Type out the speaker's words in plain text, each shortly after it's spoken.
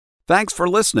Thanks for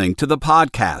listening to the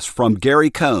podcast from Gary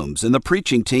Combs and the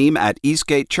preaching team at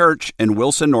Eastgate Church in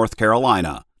Wilson, North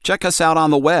Carolina. Check us out on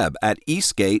the web at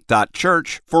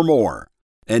eastgate.church for more.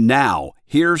 And now,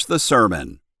 here's the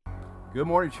sermon. Good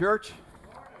morning, church.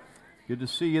 Good to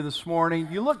see you this morning.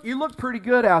 You look pretty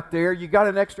good out there. You got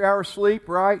an extra hour of sleep,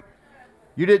 right?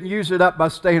 You didn't use it up by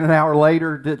staying an hour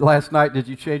later last night. Did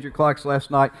you change your clocks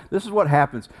last night? This is what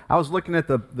happens. I was looking at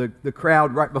the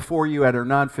crowd right before you at our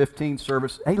 9:15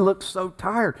 service. They looked so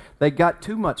tired. They got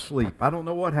too much sleep. I don't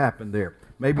know what happened there.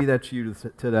 Maybe that's you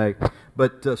today.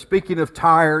 But speaking of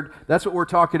tired, that's what we're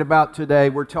talking about today.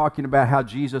 We're talking about how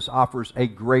Jesus offers a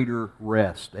greater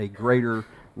rest,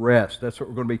 That's what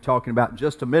we're going to be talking about in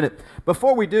just a minute.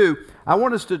 Before we do, I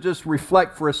want us to just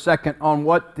reflect for a second on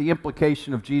what the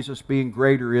implication of Jesus being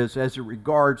greater is as it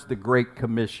regards the Great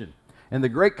Commission. And the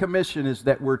Great Commission is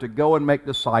that we're to go and make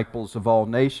disciples of all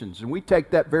nations. And we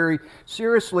take that very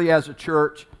seriously as a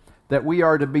church, that we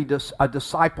are to be a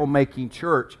disciple-making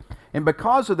church. And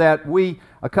because of that, we,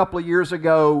 a couple of years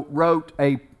ago, wrote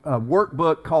a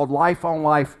workbook called Life on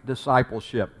Life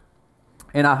Discipleship.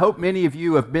 And I hope many of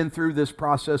you have been through this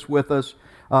process with us.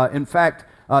 In fact,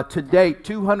 to date,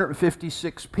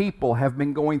 256 people have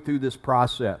been going through this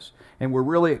process. And we're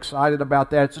really excited about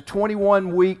that. It's a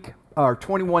 21-week, or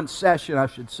 21-session, I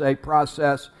should say,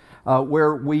 process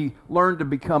where we learn to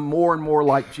become more and more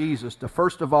like Jesus. To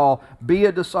first of all, be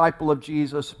a disciple of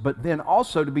Jesus, but then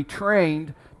also to be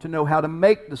trained to know how to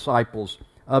make disciples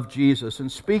of Jesus.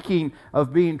 And speaking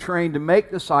of being trained to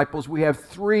make disciples, we have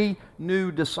 3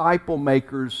 new disciple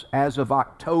makers as of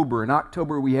October. In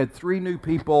October, we had 3 new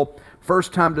people,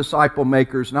 first-time disciple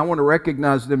makers, and I want to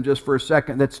recognize them just for a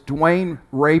second. That's Dwayne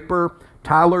Raper,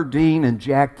 Tyler Dean, and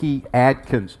Jackie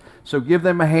Adkins. So give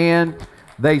them a hand.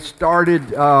 They started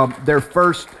their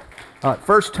first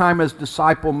time as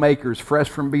disciple makers, fresh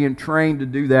from being trained to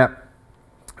do that.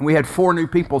 We had 4 new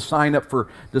people sign up for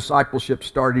discipleship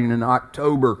starting in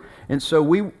October. And so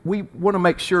we want to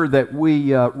make sure that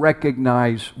we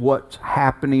recognize what's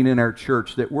happening in our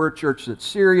church, that we're a church that's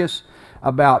serious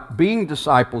about being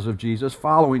disciples of Jesus,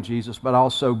 following Jesus, but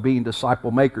also being disciple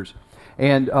makers.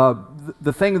 And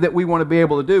the thing that we want to be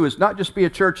able to do is not just be a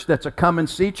church that's a come and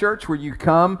see church where you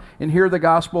come and hear the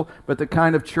gospel, but the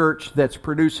kind of church that's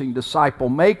producing disciple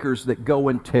makers that go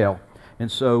and tell.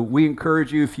 And so we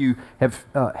encourage you, if you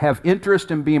have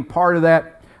interest in being part of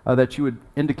that, that you would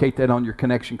indicate that on your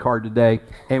connection card today,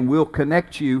 and we'll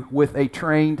connect you with a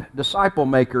trained disciple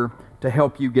maker to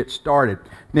help you get started.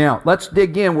 Now, let's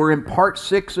dig in. We're in part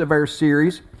 6 of our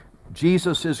series,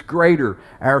 Jesus is Greater.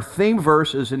 Our theme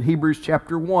verse is in Hebrews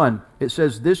chapter 1. It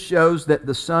says, "This shows that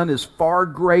the Son is far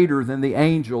greater than the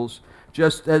angels,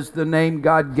 just as the name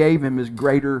God gave him is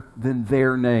greater than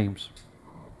their names."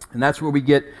 And that's where we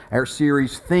get our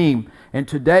series theme. And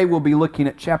today we'll be looking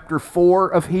at chapter 4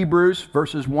 of Hebrews,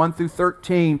 verses 1 through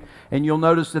 13. And you'll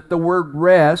notice that the word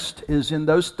rest is in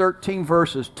those 13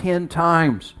 verses 10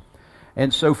 times.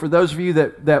 And so for those of you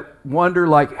that wonder,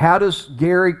 like, how does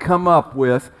he come up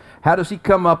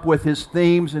with his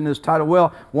themes and his title?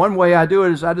 Well, one way I do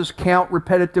it is I just count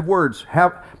repetitive words.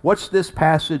 What's this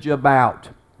passage about?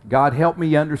 God, help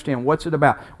me understand. What's it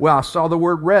about? Well, I saw the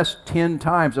word rest 10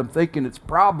 times. I'm thinking it's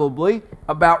probably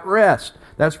about rest.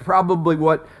 That's probably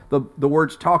what the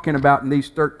word's talking about in these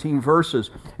 13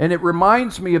 verses. And it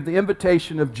reminds me of the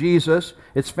invitation of Jesus.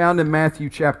 It's found in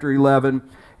Matthew chapter 11.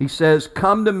 He says,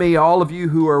 "Come to me, all of you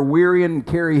who are weary and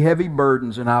carry heavy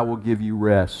burdens, and I will give you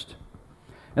rest."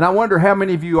 And I wonder how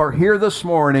many of you are here this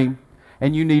morning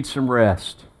and you need some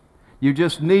rest. You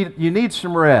need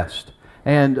some rest.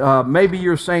 And maybe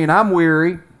you're saying, "I'm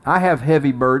weary, I have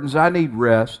heavy burdens, I need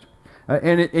rest."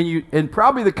 And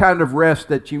probably the kind of rest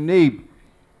that you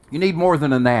need more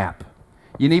than a nap.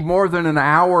 You need more than an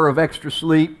hour of extra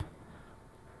sleep.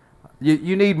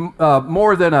 You need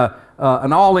more than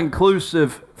an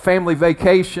all-inclusive family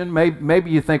vacation.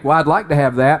 Maybe you think, "Well, I'd like to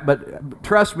have that," but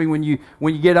trust me, when you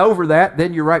get over that,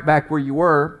 then you're right back where you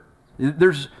were.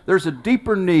 There's a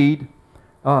deeper need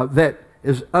that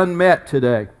is unmet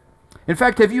today. In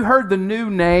fact, have you heard the new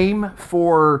name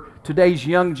for today's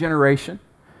young generation?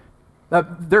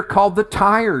 They're called the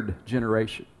tired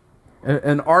generation.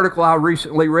 An article I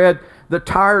recently read, "The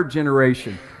Tired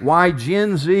Generation, Why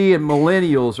Gen Z and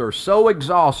Millennials Are So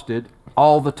Exhausted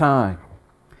All the Time."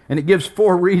 And it gives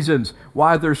 4 reasons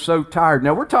why they're so tired.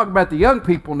 Now, we're talking about the young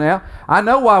people now. I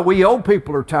know why we old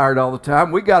people are tired all the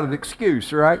time. We got an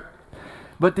excuse, right?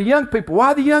 But the young people,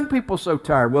 why are the young people so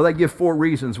tired? Well, they give 4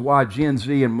 reasons why Gen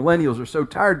Z and millennials are so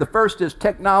tired. The first is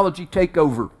technology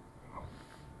takeover.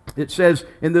 It says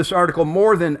in this article,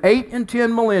 more than 8 in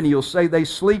 10 millennials say they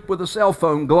sleep with a cell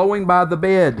phone glowing by the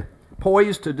bed.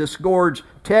 poised to disgorge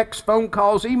texts, phone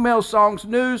calls, emails, songs,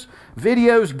 news,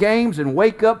 videos, games, and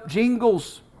wake-up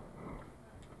jingles.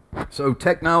 So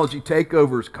technology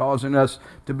takeover is causing us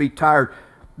to be tired.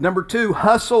 Number 2,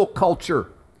 hustle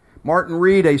culture. Martin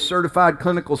Reed, a certified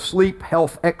clinical sleep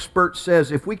health expert,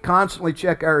 says if we constantly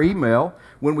check our email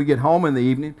when we get home in the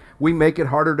evening, we make it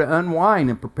harder to unwind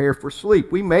and prepare for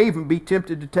sleep. We may even be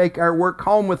tempted to take our work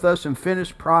home with us and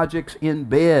finish projects in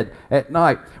bed at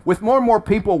night. With more and more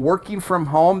people working from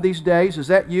home these days, is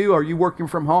that you? Are you working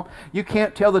from home? You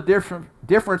can't tell the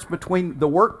difference between the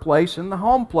workplace and the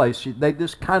home place. They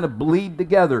just kind of bleed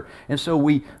together. And so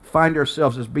we find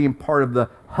ourselves as being part of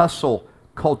the hustle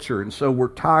culture, and so we're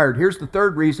tired. Here's the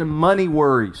third reason: money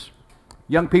worries.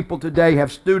 Young people today have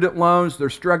student loans. They're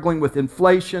struggling with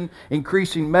inflation,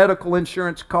 increasing medical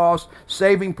insurance costs,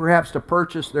 saving perhaps to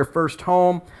purchase their first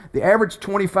home. The average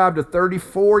 25 to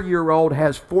 34-year-old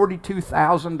has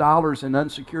 $42,000 in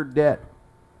unsecured debt.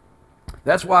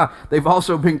 That's why they've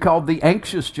also been called the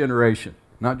anxious generation,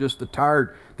 not just the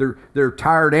tired. They're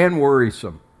tired and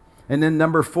worrisome. And then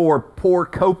number 4, poor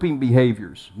coping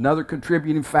behaviors. Another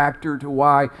contributing factor to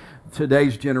why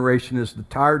today's generation is the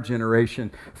tired generation.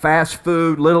 Fast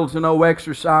food, little to no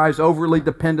exercise, overly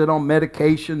dependent on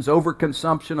medications,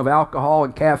 overconsumption of alcohol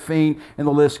and caffeine, and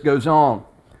the list goes on.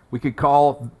 We could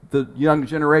call the young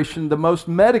generation the most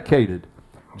medicated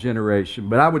generation.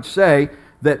 But I would say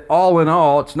that all in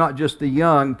all, it's not just the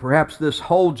young, perhaps this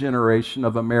whole generation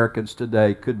of Americans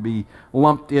today could be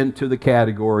lumped into the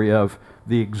category of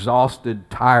the exhausted,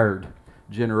 tired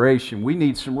generation. We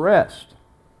need some rest.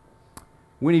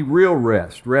 We need real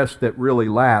rest, rest that really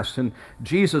lasts. And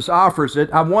Jesus offers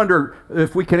it. I wonder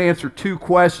if we can answer 2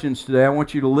 questions today. I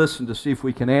want you to listen to see if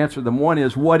we can answer them. One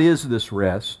is, what is this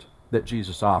rest that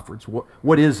Jesus offers?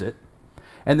 What is it?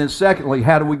 And then secondly,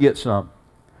 how do we get some?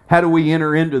 How do we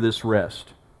enter into this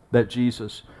rest that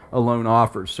Jesus alone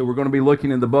offers? So we're going to be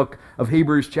looking in the book of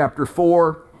Hebrews chapter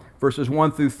 4, verses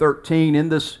 1 through 13.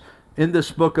 In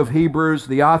this book of Hebrews,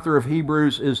 the author of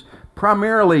Hebrews is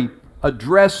primarily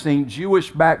addressing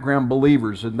Jewish background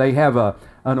believers, and they have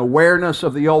an awareness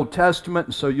of the Old Testament,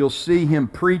 and so you'll see him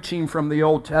preaching from the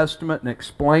Old Testament and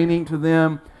explaining to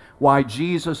them why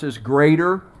Jesus is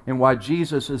greater and why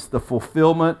Jesus is the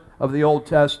fulfillment of the Old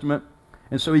Testament.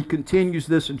 And so he continues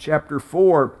this in chapter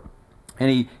 4, and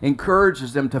he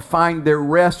encourages them to find their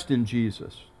rest in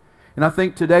Jesus. And I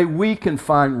think today we can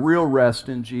find real rest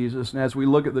in Jesus. And as we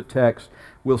look at the text,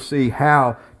 we'll see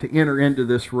how to enter into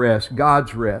this rest,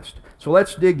 God's rest. So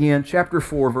let's dig in. Chapter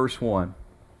 4, verse 1.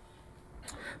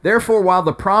 Therefore, while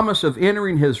the promise of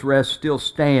entering his rest still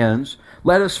stands,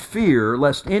 let us fear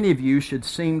lest any of you should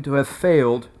seem to have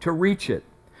failed to reach it.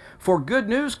 For good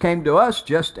news came to us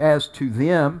just as to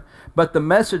them, but the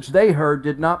message they heard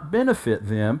did not benefit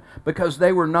them, because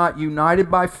they were not united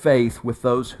by faith with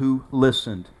those who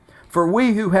listened. For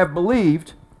we who have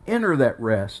believed enter that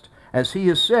rest, as he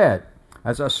has said,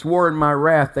 as I swore in my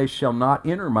wrath, they shall not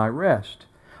enter my rest.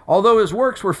 Although his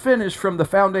works were finished from the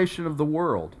foundation of the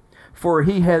world. For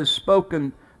he has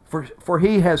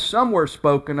somewhere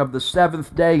spoken of the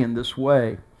seventh day in this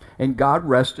way. And God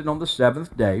rested on the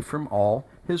seventh day from all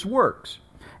his works.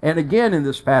 And again in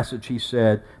this passage he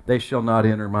said, they shall not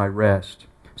enter my rest.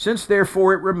 Since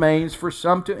therefore it remains for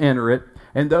some to enter it,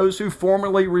 and those who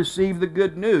formerly received the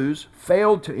good news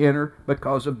failed to enter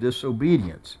because of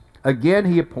disobedience. Again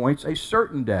he appoints a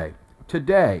certain day,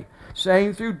 today,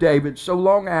 saying through David so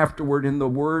long afterward in the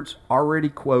words already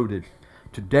quoted,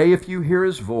 Today if you hear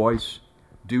his voice,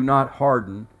 do not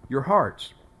harden your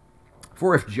hearts.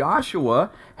 For if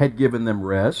Joshua had given them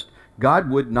rest, God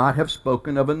would not have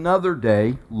spoken of another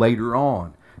day later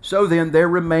on. So then there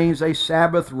remains a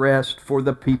Sabbath rest for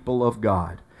the people of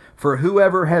God. For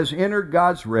whoever has entered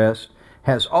God's rest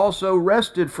has also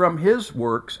rested from his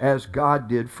works as God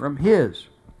did from his.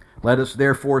 Let us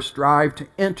therefore strive to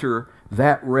enter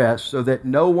that rest, so that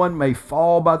no one may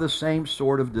fall by the same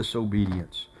sort of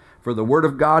disobedience. For the word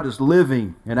of God is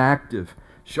living and active,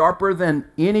 sharper than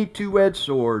any two-edged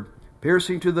sword,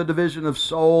 piercing to the division of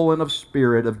soul and of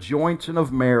spirit, of joints and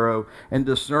of marrow, and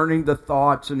discerning the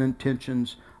thoughts and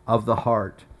intentions of the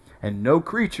heart. And no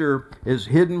creature is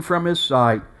hidden from his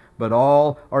sight, but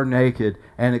all are naked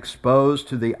and exposed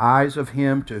to the eyes of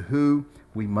him to whom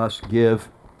we must give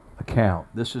account.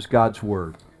 This is God's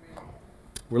word.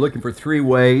 We're looking for 3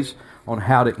 ways on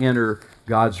how to enter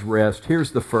God's rest.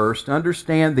 Here's the first.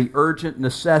 Understand the urgent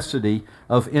necessity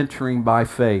of entering by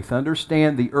faith.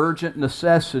 Understand the urgent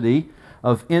necessity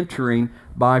of entering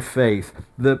by faith.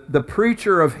 The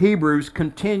preacher of Hebrews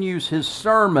continues his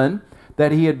sermon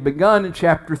that he had begun in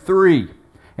chapter 3.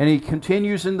 And he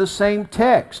continues in the same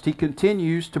text. He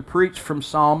continues to preach from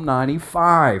Psalm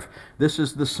 95. This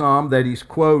is the psalm that he's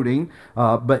quoting.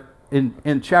 But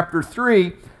in chapter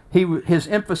 3, his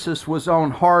emphasis was on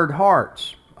hard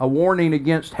hearts, a warning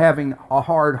against having a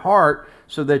hard heart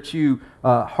so that you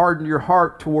harden your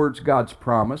heart towards God's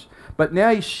promise. But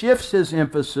now he shifts his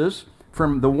emphasis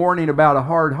from the warning about a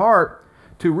hard heart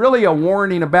to really a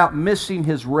warning about missing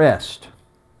his rest.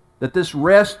 That this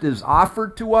rest is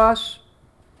offered to us,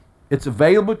 it's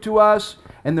available to us,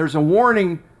 and there's a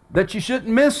warning that you shouldn't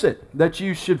miss it, that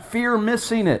you should fear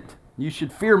missing it. You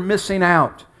should fear missing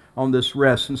out on this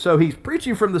rest. And so he's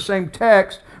preaching from the same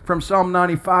text from Psalm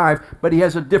 95, but he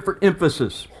has a different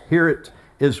emphasis. Here it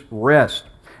is rest.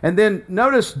 And then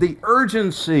notice the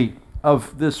urgency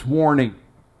of this warning.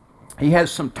 He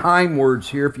has some time words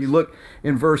here. If you look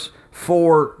in chapter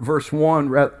 4, verse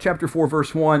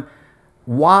 1,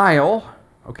 while,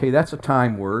 okay, that's a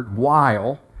time word,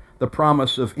 while the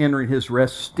promise of entering his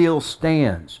rest still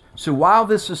stands. So while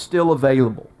this is still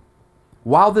available,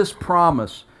 while this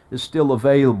promise is still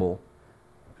available,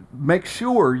 make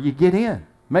sure you get in.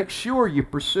 Make sure you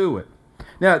pursue it.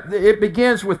 Now, it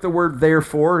begins with the word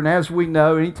therefore, and as we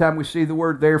know, anytime we see the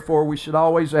word therefore, we should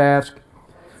always ask,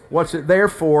 what's it there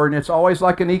for? And it's always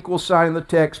like an equal sign in the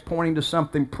text pointing to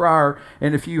something prior.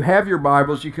 And if you have your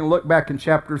Bibles, you can look back in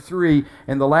chapter 3,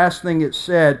 and the last thing it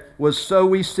said was, so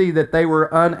we see that they were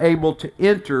unable to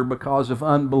enter because of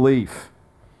unbelief.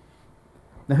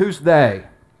 Now, who's they?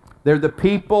 They're the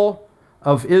people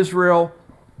of Israel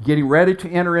getting ready to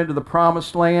enter into the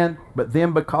promised land, but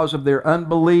then because of their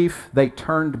unbelief, they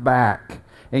turned back.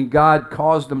 And God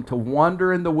caused them to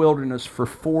wander in the wilderness for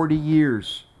 40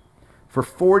 years. For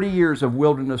 40 years of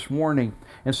wilderness warning.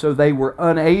 And so they were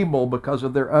unable, because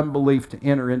of their unbelief, to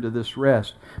enter into this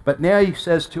rest. But now he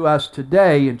says to us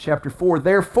today in chapter 4,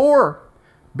 therefore,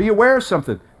 be aware of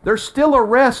something. There's still a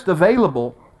rest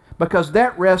available, because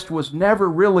that rest was never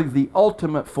really the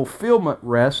ultimate fulfillment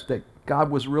rest that God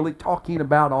was really talking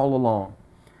about all along.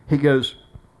 He goes,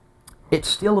 it's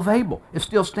still available. It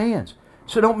still stands.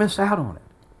 So don't miss out on it.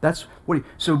 That's what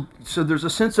so there's a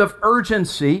sense of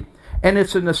urgency, and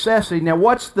it's a necessity. Now,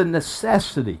 what's the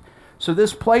necessity? So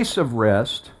this place of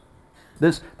rest,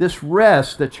 this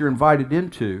rest that you're invited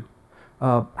into,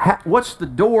 what's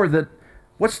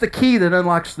the key that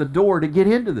unlocks the door to get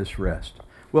into this rest?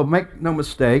 Well, make no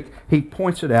mistake, he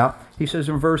points it out. He says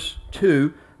in verse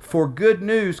 2, for good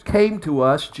news came to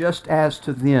us just as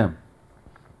to them.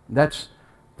 That's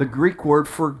the Greek word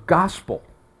for gospel,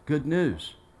 good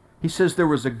news. He says there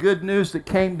was a good news that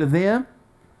came to them,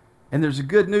 and there's a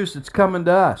good news that's coming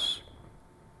to us.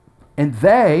 And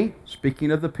they,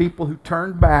 speaking of the people who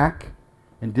turned back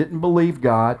and didn't believe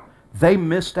God, they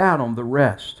missed out on the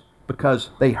rest because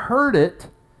they heard it,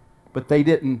 but they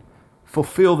didn't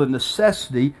fulfill the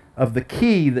necessity of the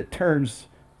key that turns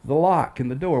the lock in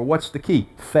the door. What's the key?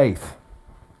 Faith.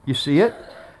 You see it?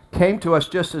 Came to us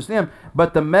just as them,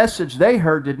 but the message they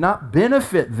heard did not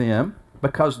benefit them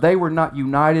because they were not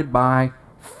united by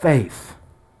faith.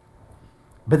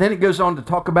 But then it goes on to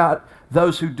talk about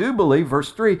those who do believe.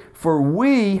 Verse 3, for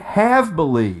we have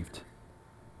believed.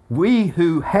 We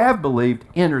who have believed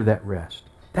enter that rest.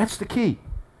 That's the key.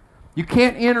 You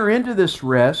can't enter into this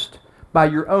rest by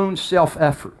your own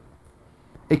self-effort.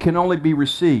 It can only be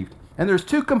received. And there's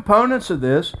two components of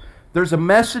this. There's a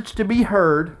message to be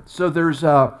heard. So there's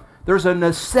a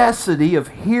necessity of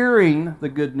hearing the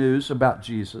good news about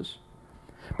Jesus.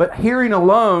 But hearing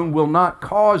alone will not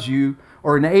cause you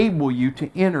or enable you to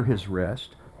enter his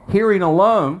rest. Hearing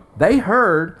alone, they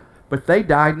heard, but they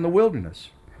died in the wilderness.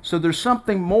 So there's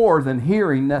something more than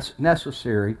hearing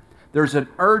necessary. There's an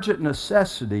urgent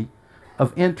necessity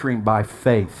of entering by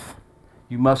faith.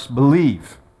 You must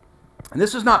believe. And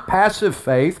this is not passive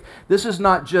faith. This is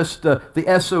not just the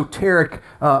esoteric,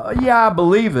 I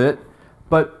believe it,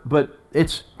 but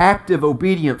it's active,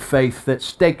 obedient faith that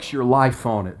stakes your life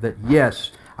on it. That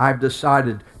yes, I've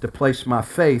decided to place my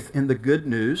faith in the good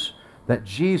news that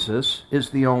Jesus is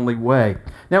the only way.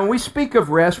 Now, when we speak of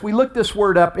rest, we look this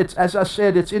word up. It's, as I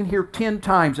said, it's in here 10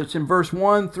 times. It's in verse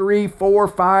 1, 3, 4,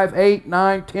 5, 8,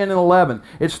 9, 10, and 11.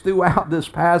 It's throughout this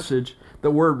passage, the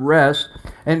word rest.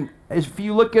 And if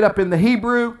you look it up in the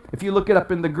Hebrew, if you look it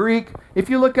up in the Greek, if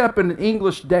you look it up in an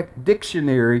English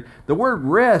dictionary, the word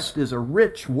rest is a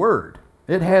rich word.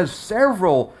 It has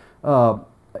several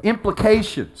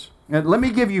implications. And let me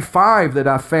give you 5 that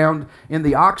I found in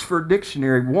the Oxford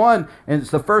Dictionary. One, and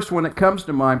it's the first one that comes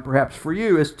to mind perhaps for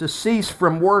you, is to cease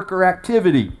from work or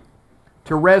activity,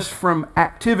 to rest from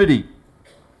activity.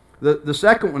 The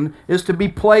second one is to be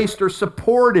placed or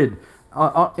supported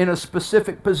in a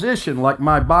specific position, like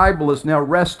my Bible is now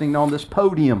resting on this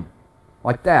podium,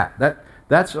 like that.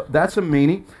 That's a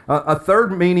meaning. A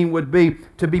third meaning would be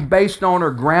to be based on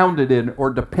or grounded in or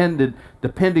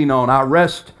depending on. I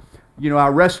rest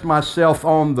myself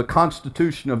on the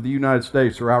Constitution of the United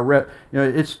States, or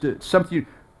it's something.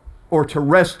 Or to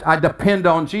rest, I depend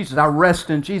on Jesus. I rest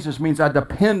in Jesus means I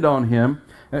depend on Him.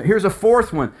 Here's a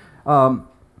fourth one.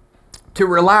 To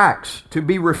relax, to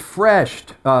be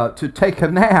refreshed, to take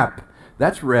a nap.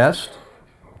 That's rest.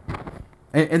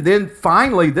 And then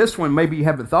finally, this one, maybe you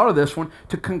haven't thought of this one,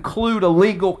 to conclude a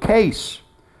legal case.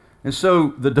 And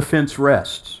so the defense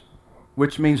rests,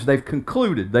 which means they've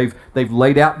concluded. They've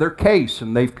laid out their case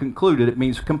and they've concluded. It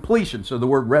means completion. So the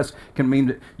word rest can mean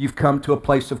that you've come to a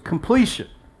place of completion.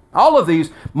 All of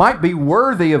these might be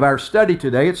worthy of our study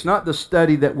today. It's not the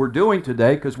study that we're doing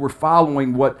today because we're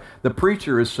following what the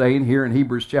preacher is saying here in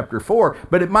Hebrews chapter 4,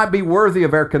 but it might be worthy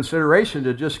of our consideration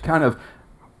to just kind of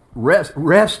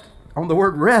rest on the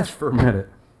word rest for a minute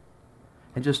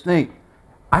and just think,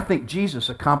 I think Jesus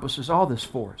accomplishes all this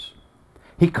for us.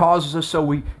 He causes us so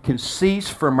we can cease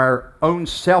from our own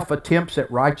self-attempts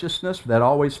at righteousness. That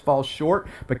always falls short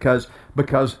because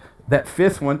that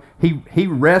fifth one, he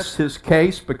rests his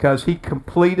case because he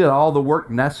completed all the work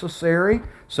necessary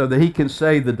so that he can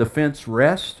say the defense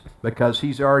rests because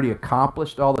he's already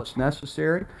accomplished all that's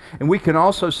necessary. And we can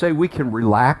also say we can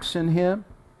relax in Him.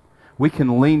 We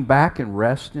can lean back and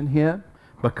rest in Him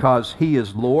because He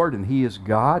is Lord and He is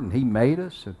God and He made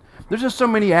us. And there's just so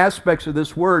many aspects of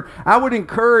this word. I would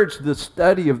encourage the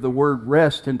study of the word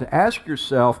rest and to ask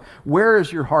yourself, where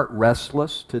is your heart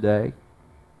restless today?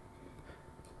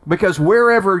 Because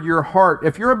wherever your heart,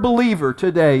 if you're a believer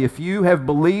today, if you have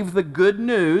believed the good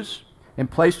news and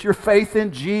placed your faith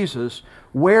in Jesus,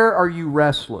 where are you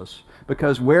restless?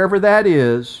 Because wherever that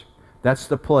is, that's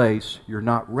the place you're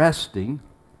not resting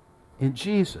in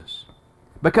Jesus.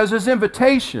 Because His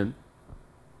invitation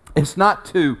is not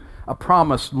to a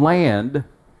promised land,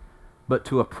 but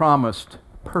to a promised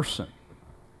person.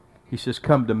 He says,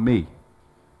 come to me,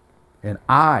 and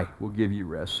I will give you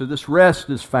rest. So this rest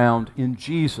is found in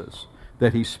Jesus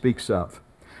that He speaks of.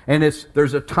 And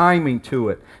there's a timing to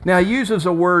it. Now He uses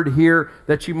a word here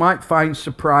that you might find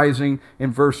surprising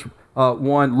in verse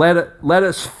 1. Let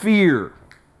us fear,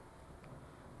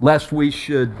 lest we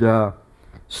should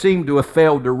seem to have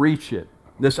failed to reach it.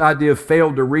 This idea of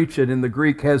failed to reach it in the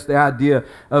Greek has the idea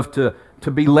of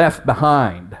to be left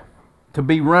behind, to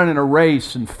be running a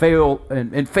race and fail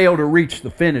to reach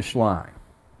the finish line.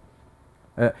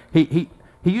 He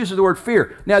uses the word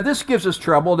fear. Now this gives us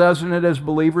trouble, doesn't it, as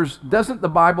believers? Doesn't the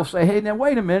Bible say, hey, now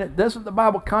wait a minute, doesn't the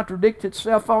Bible contradict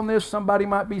itself on this? Somebody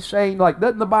might be saying, like,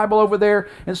 doesn't the Bible over there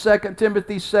in 2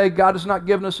 Timothy say God has not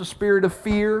given us a spirit of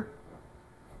fear?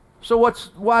 So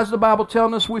why is the Bible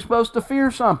telling us we're supposed to fear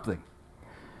something?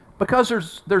 Because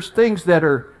there's things that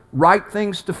are right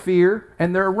things to fear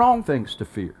and there are wrong things to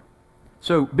fear.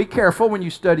 So be careful when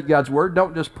you study God's Word.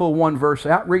 Don't just pull one verse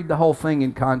out. Read the whole thing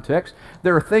in context.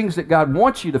 There are things that God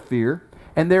wants you to fear,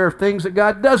 and there are things that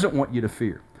God doesn't want you to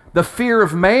fear. The fear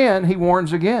of man He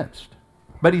warns against.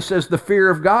 But He says the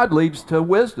fear of God leads to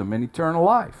wisdom and eternal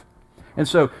life. And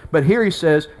so, but here He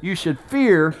says you should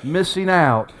fear missing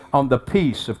out on the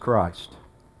peace of Christ.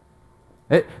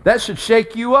 That should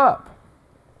shake you up.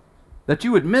 That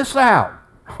you would miss out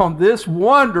on this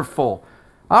wonderful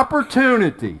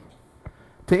opportunity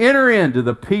to enter into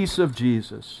the peace of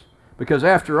Jesus. Because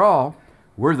after all,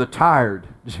 we're the tired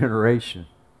generation.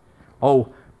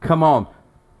 Oh, come on,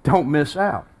 don't miss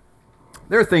out.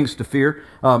 There are things to fear.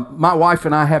 My wife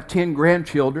and I have 10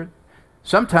 grandchildren.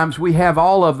 Sometimes we have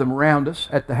all of them around us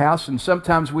at the house, and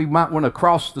sometimes we might want to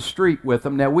cross the street with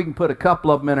them. Now, we can put a couple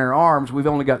of them in our arms. We've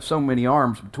only got so many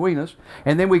arms between us.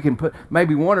 And then we can put,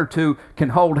 maybe one or two can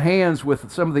hold hands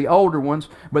with some of the older ones.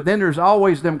 But then there's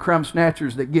always them crumb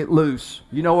snatchers that get loose.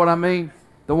 You know what I mean?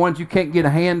 The ones you can't get a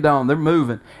hand on. They're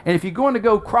moving. And if you're going to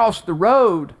go cross the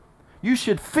road, you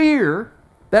should fear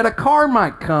that a car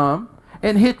might come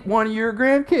and hit one of your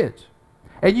grandkids.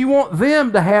 And you want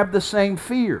them to have the same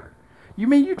fear. You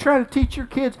mean you try to teach your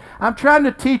kids? I'm trying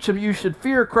to teach them you should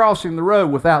fear crossing the road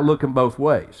without looking both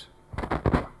ways.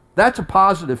 That's a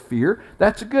positive fear.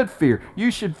 That's a good fear.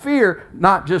 You should fear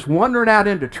not just wandering out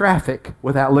into traffic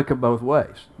without looking both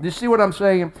ways. Do you see what I'm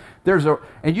saying?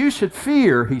 And you should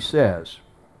fear, he says,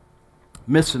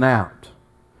 missing out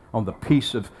on the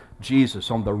peace of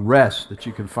Jesus, on the rest that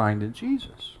you can find in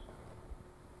Jesus.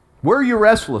 Where are you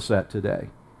restless at today?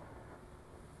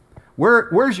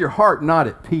 Where's your heart not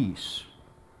at peace?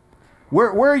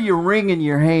 Where are you wringing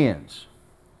your hands?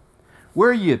 Where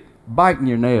are you biting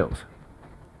your nails?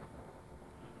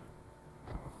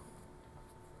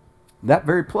 that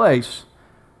very place,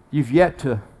 you've yet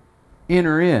to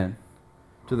enter in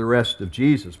to the rest of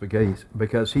Jesus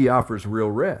because He offers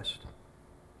real rest.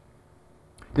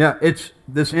 Now,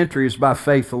 this entry is by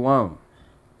faith alone.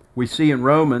 We see in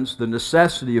Romans the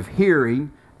necessity of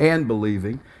hearing and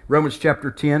believing. Romans chapter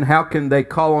 10, how can they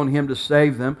call on Him to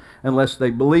save them unless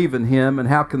they believe in Him? And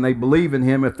how can they believe in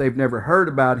Him if they've never heard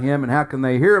about Him? And how can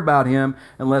they hear about Him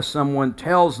unless someone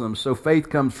tells them? So faith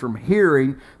comes from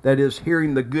hearing, that is,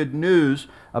 hearing the good news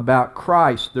about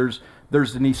Christ. There's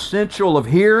an essential of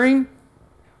hearing,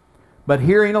 but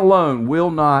hearing alone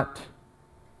will not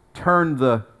turn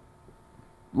the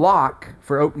lock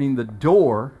for opening the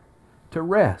door to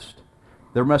rest.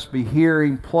 There must be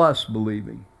hearing plus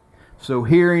believing. So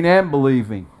hearing and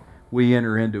believing, we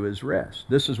enter into His rest.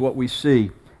 This is what we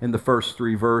see in the first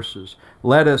 3 verses.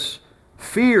 Let us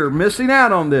fear missing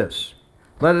out on this.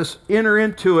 Let us enter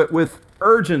into it with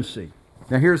urgency.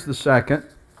 Now here's the second.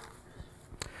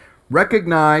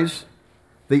 Recognize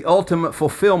the ultimate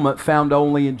fulfillment found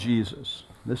only in Jesus.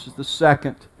 This is the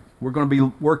second. We're going to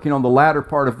be working on the latter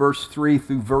part of verse 3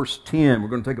 through verse 10. We're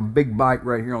going to take a big bite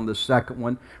right here on this second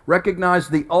one. Recognize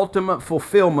the ultimate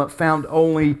fulfillment found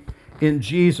only in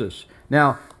Jesus.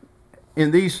 Now,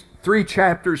 in these 3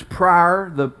 chapters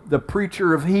prior, the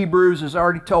preacher of Hebrews has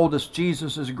already told us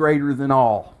Jesus is greater than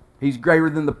all. He's greater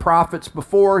than the prophets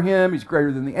before Him. He's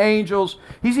greater than the angels.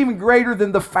 He's even greater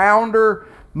than the founder,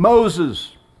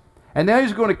 Moses. And now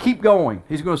He's going to keep going.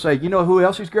 He's going to say, you know who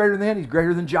else He's greater than? He's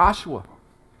greater than Joshua.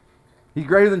 He's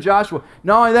greater than Joshua.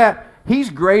 Not only that, He's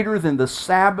greater than the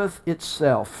Sabbath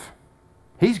itself.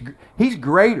 He's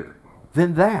greater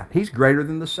than that. He's greater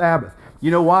than the Sabbath.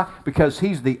 You know why? Because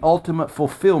He's the ultimate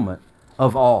fulfillment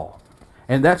of all.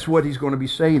 And that's what He's going to be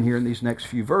saying here in these next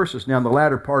few verses. Now in the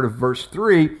latter part of verse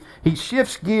 3, He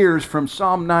shifts gears from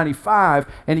Psalm 95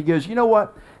 and He goes, you know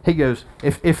what? He goes,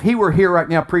 if He were here right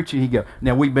now preaching, He'd go,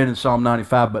 now we've been in Psalm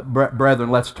 95, but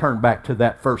brethren, let's turn back to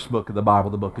that first book of the Bible,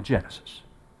 the book of Genesis.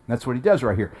 That's what He does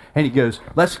right here. And He goes,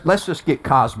 let's just get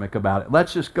cosmic about it.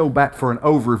 Let's just go back for an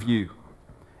overview.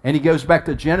 And He goes back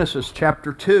to Genesis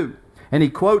chapter 2. And He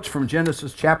quotes from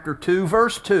Genesis chapter 2,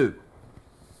 verse 2.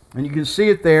 And you can see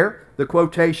it there. The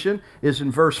quotation is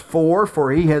in verse 4,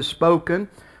 for He has spoken,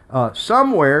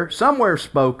 somewhere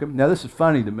spoken. Now this is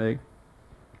funny to me.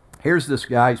 Here's this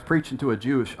guy, he's preaching to a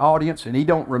Jewish audience, and he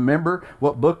don't remember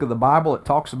what book of the Bible it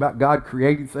talks about God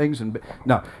creating things.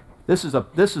 No, this is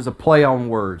a play on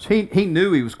words. He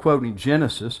knew he was quoting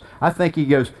Genesis. I think he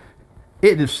goes,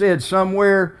 it is said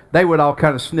somewhere. They would all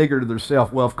kind of snigger to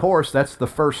themselves. Well, of course, that's the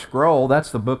first scroll.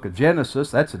 That's the book of Genesis.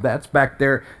 That's back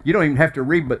there. You don't even have to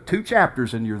read but 2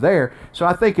 chapters and you're there. So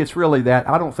I think it's really that.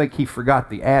 I don't think he forgot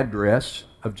the address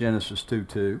of Genesis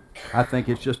 2:2. I think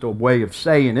it's just a way of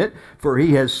saying it. For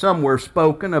He has somewhere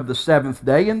spoken of the 7th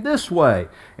day in this way.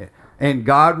 And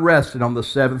God rested on the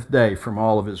 7th day from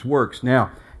all of His works. Now,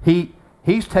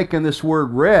 He's taken this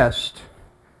word rest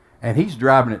and He's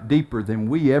driving it deeper than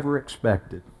we ever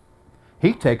expected.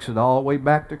 He takes it all the way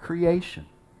back to creation.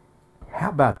 How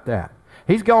about that?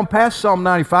 He's gone past Psalm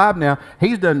 95 now.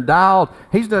 He's done dialed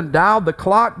the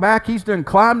clock back. He's done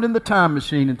climbed in the time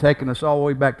machine and taken us all the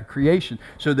way back to creation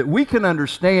so that we can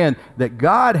understand that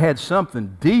God had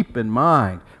something deep in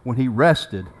mind when He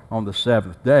rested on the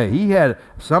 7th day. He had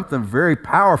something very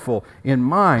powerful in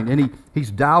mind, and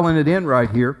He's dialing it in right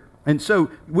here. And so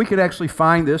we could actually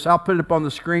find this. I'll put it up on the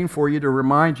screen for you to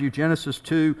remind you. Genesis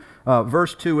 2,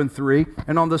 verse 2 and 3.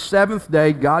 And on the 7th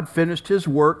day, God finished His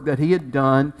work that He had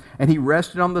done, and He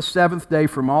rested on the 7th day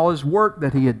from all His work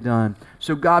that He had done.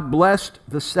 So God blessed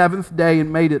the 7th day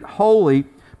and made it holy,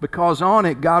 because on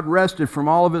it God rested from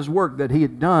all of His work that He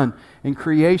had done in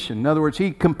creation. In other words,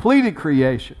 He completed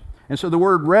creation. And so the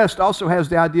word rest also has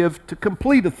the idea of to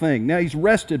complete a thing. Now He's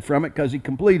rested from it because He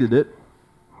completed it.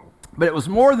 But it was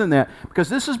more than that, because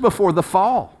this is before the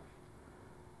fall.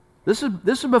 This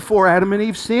is before Adam and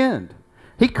Eve sinned.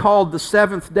 He called the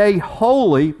 7th day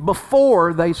holy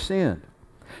before they sinned.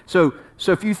 So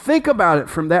if you think about it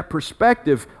from that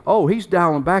perspective, He's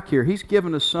dialing back here. He's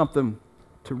given us something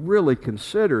to really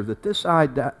consider, that this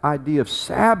idea of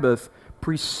Sabbath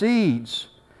precedes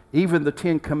even the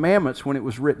 10 Commandments when it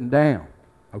was written down.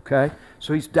 Okay?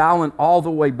 So He's dialing all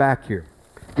the way back here.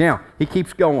 Now, He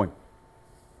keeps going.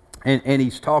 And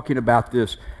He's talking about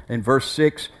this in verse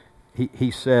 6.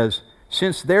 He says,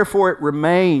 since therefore it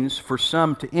remains for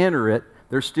some to enter it,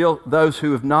 there's still those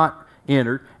who have not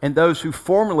entered, and those who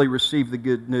formerly received the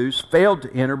good news failed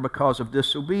to enter because of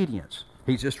disobedience.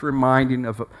 He's just reminding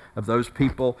of those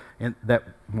people that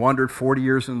wandered 40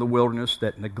 years in the wilderness,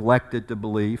 that neglected to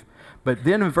believe. But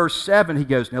then in verse 7 he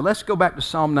goes, now let's go back to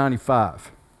Psalm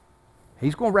 95.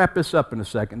 He's going to wrap this up in a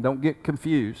second. Don't get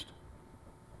confused.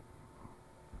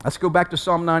 Let's go back to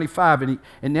Psalm 95,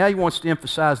 and now he wants to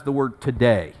emphasize the word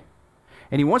today.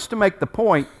 And he wants to make the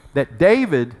point that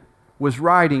David was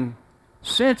writing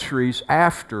centuries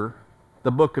after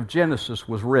the book of Genesis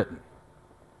was written.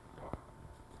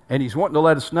 And he's wanting to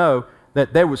let us know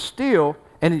that there was still,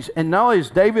 and not only is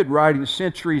David writing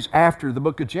centuries after the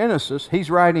book of Genesis,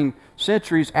 he's writing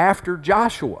centuries after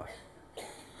Joshua.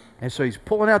 And so he's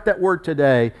pulling out that word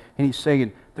today, and he's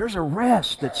saying, there's a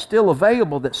rest that's still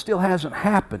available that still hasn't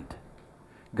happened.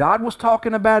 God was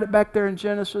talking about it back there in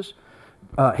Genesis.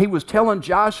 He was telling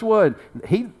Joshua,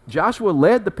 and Joshua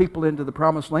led the people into the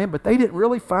promised land, but they didn't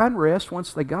really find rest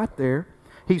once they got there.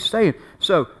 He's saying,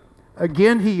 so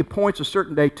again, he appoints a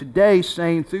certain day today,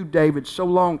 saying through David, so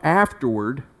long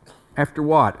afterward, after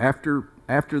what?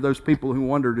 After those people who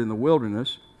wandered in the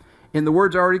wilderness. In the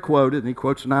words already quoted, and he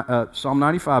quotes Psalm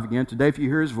 95 again, today if you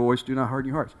hear his voice, do not harden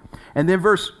your hearts. And then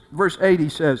verse 8, he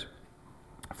says,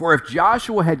 for if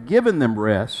Joshua had given them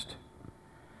rest,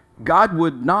 God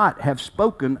would not have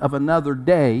spoken of another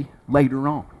day later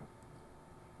on.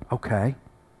 Okay,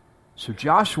 so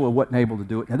Joshua wasn't able to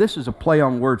do it. Now this is a play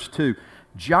on words too.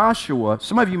 Joshua,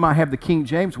 some of you might have the King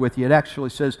James with you, it actually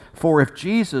says, for if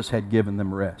Jesus had given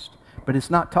them rest. But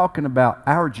it's not talking about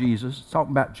our Jesus, it's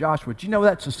talking about Joshua. Do you know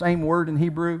that's the same word in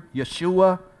Hebrew?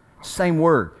 Yeshua, same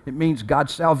word. It means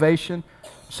God's salvation.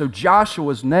 So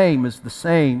Joshua's name is the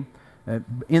same.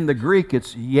 In the Greek,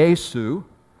 it's Yesu.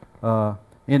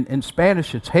 In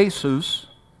Spanish, it's Jesus,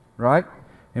 right?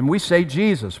 And we say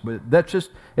Jesus, but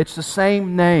it's the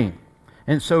same name.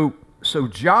 And so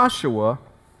Joshua,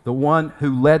 the one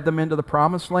who led them into the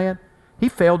promised land, he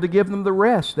failed to give them the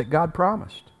rest that God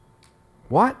promised.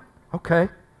 What? Okay.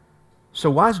 So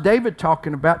why is David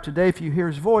talking about today, if you hear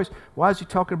his voice, why is he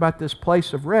talking about this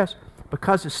place of rest?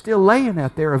 Because it's still laying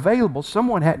out there available.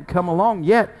 Someone hadn't come along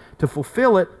yet to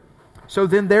fulfill it. So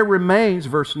then there remains,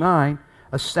 verse 9,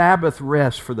 a Sabbath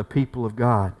rest for the people of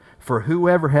God. For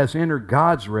whoever has entered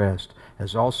God's rest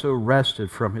has also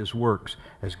rested from his works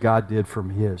as God did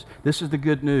from his. This is the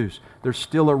good news. There's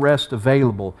still a rest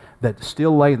available that's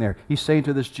still laying there. He's saying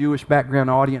to this Jewish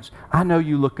background audience, I know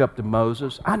you look up to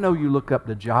Moses. I know you look up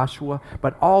to Joshua,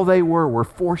 but all they were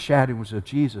foreshadows of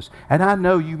Jesus. And I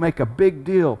know you make a big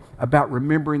deal about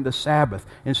remembering the Sabbath,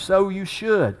 and so you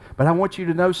should. But I want you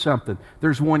to know something.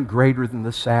 There's one greater than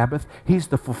the Sabbath. He's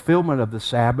the fulfillment of the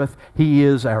Sabbath. He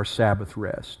is our Sabbath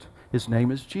rest. His name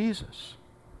is Jesus.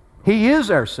 He is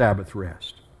our Sabbath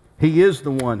rest. He is the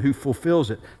one who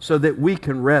fulfills it so that we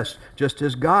can rest just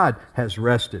as God has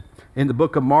rested. In the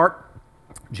book of Mark,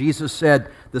 Jesus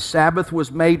said, the Sabbath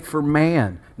was made for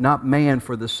man, not man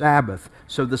for the Sabbath.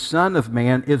 So the Son of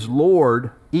Man is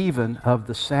Lord even of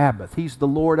the Sabbath. He's the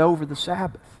Lord over the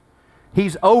Sabbath.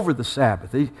 He's over the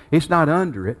Sabbath. He's not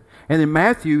under it. And in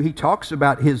Matthew, he talks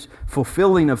about his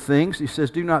fulfilling of things. He says,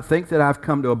 do not think that I've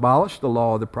come to abolish the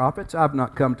law of the prophets. I've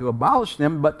not come to abolish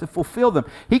them, but to fulfill them.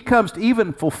 He comes to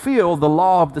even fulfill the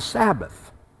law of the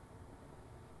Sabbath.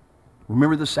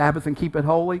 Remember the Sabbath and keep it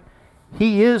holy?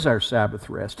 He is our Sabbath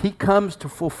rest. He comes to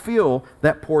fulfill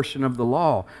that portion of the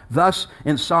law. Thus,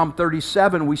 in Psalm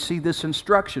 37, we see this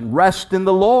instruction, rest in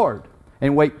the Lord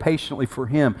and wait patiently for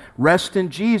Him. Rest in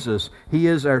Jesus. He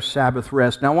is our Sabbath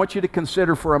rest. Now I want you to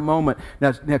consider for a moment.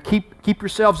 Now keep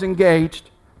yourselves engaged.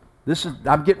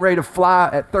 I'm getting ready to fly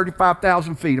at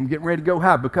 35,000 feet. I'm getting ready to go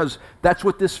high because that's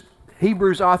what this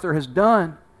Hebrews author has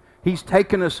done. He's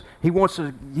taken us, he wants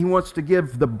to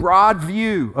give the broad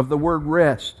view of the word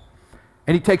rest.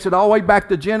 And he takes it all the way back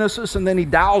to Genesis, and then he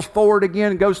dials forward again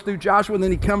and goes through Joshua, and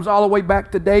then he comes all the way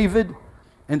back to David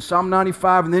and Psalm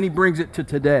 95, and then he brings it to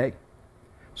today.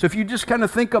 So if you just kind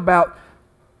of think about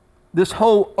this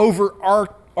whole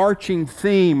overarching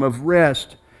theme of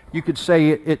rest, you could say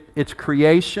it's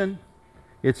creation,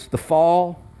 it's the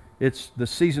fall, it's the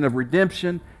season of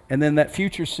redemption, and then that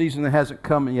future season that hasn't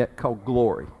come yet called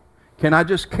glory. Can I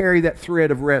just carry that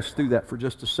thread of rest through that for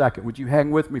just a second? Would you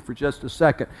hang with me for just a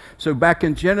second? So back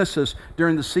in Genesis,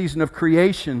 during the season of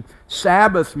creation,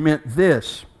 Sabbath meant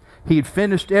this. He had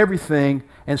finished everything,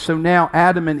 and so now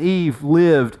Adam and Eve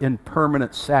lived in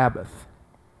permanent Sabbath.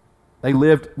 They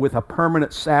lived with a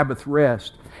permanent Sabbath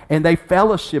rest, and they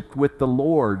fellowshiped with the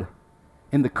Lord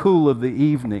in the cool of the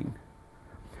evening.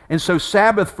 And so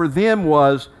Sabbath for them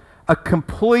was a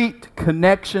complete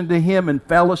connection to Him and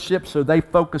fellowship, so they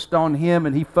focused on Him,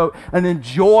 and an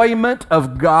enjoyment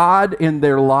of God in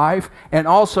their life, and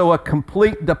also a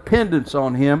complete dependence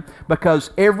on Him,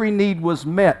 because every need was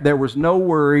met. There was no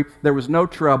worry, there was no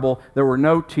trouble, there were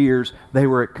no tears. They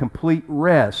were at complete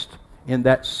rest in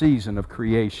that season of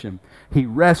creation. He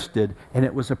rested, and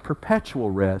it was a perpetual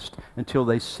rest until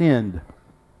they sinned.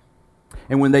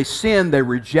 And when they sinned, they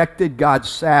rejected God's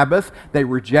Sabbath, they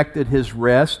rejected His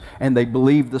rest, and they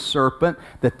believed the serpent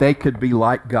that they could be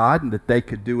like God and that they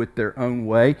could do it their own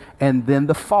way. And then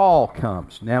the fall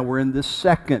comes. Now we're in this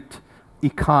second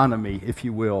economy, if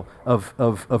you will,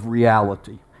 of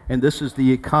reality. And this is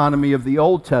the economy of the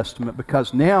Old Testament,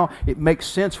 because now it makes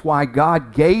sense why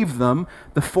God gave them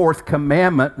the fourth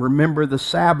commandment, remember the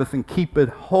Sabbath and keep it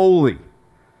holy.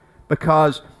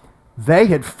 Because they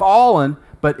had fallen,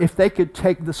 but if they could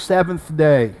take the seventh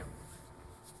day,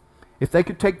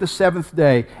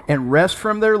 and rest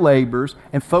from their labors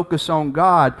and focus on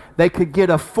God, they could get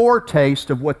a foretaste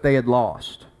of what they had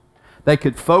lost. They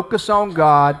could focus on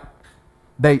God,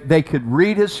 they could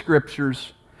read His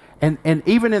Scriptures, and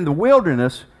even in the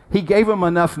wilderness, He gave them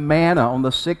enough manna on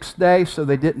the sixth day so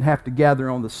they didn't have to gather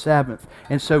on the seventh.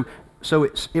 And so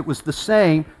it was the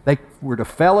same. They were to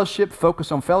fellowship,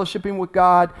 focus on fellowshipping with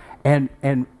God, and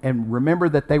remember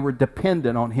that they were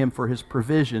dependent on Him for His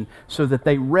provision, so that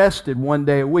they rested one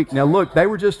day a week. Now look, they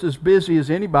were just as busy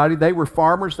as anybody. They were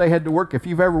farmers. They had to work. If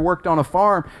you've ever worked on a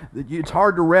farm, it's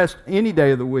hard to rest any day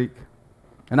of the week.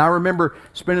 And I remember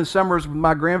spending summers with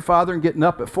my grandfather and getting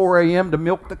up at 4 a.m. to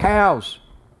milk the cows.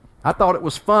 I thought it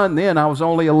was fun then. I was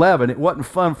only 11. It wasn't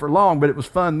fun for long, but it was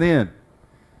fun then.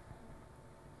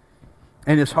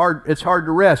 And it's hard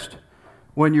to rest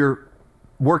when you're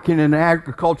working in an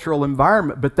agricultural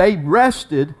environment. But they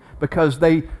rested because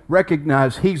they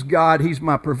recognized He's God, He's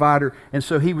my provider. And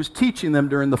so He was teaching them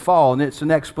during the fall. And it's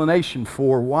an explanation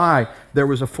for why there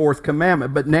was a fourth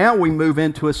commandment. But now we move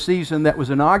into a season that was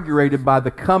inaugurated by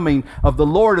the coming of the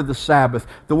Lord of the Sabbath,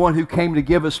 the one who came to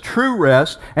give us true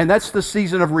rest. And that's the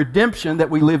season of redemption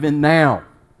that we live in now.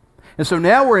 And so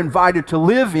now we're invited to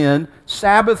live in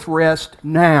Sabbath rest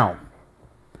now.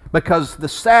 Because the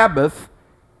Sabbath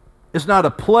is not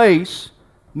a place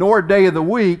nor a day of the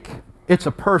week, it's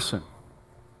a person.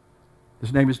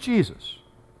 His name is Jesus.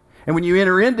 And when you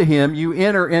enter into Him, you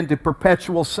enter into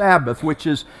perpetual Sabbath, which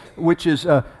is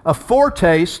a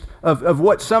foretaste of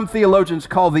what some theologians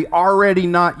call the already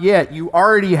not yet. You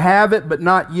already have it, but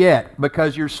not yet,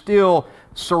 because you're still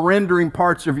surrendering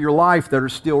parts of your life that are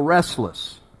still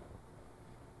restless.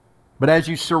 But as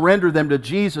you surrender them to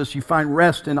Jesus, you find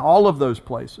rest in all of those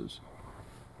places.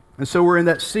 And so we're in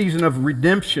that season of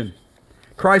redemption.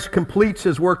 Christ completes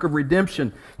His work of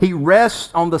redemption. He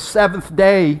rests on the seventh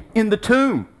day in the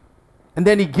tomb. And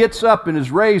then He gets up and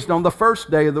is raised on the first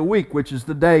day of the week, which is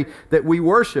the day that we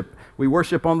worship. We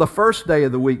worship on the first day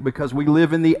of the week because we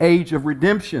live in the age of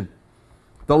redemption.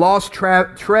 The lost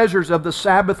treasures of the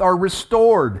Sabbath are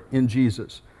restored in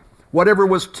Jesus. Whatever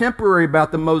was temporary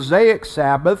about the Mosaic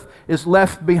Sabbath is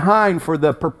left behind for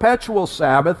the perpetual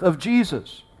Sabbath of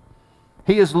Jesus.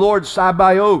 He is Lord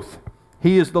Sabaoth.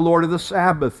 He is the Lord of the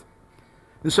Sabbath.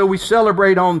 And so we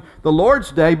celebrate on the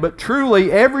Lord's Day, but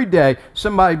truly every day,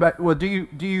 somebody, well, do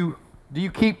you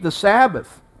keep the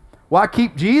Sabbath? Well, I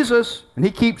keep Jesus, and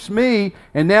He keeps me,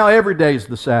 and now every day is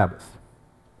the Sabbath.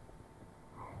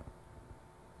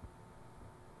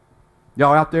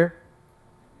 Y'all out there?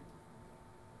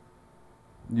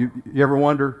 You ever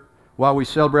wonder why we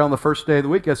celebrate on the first day of the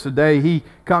week? That's the day He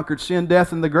conquered sin,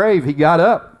 death, and the grave. He got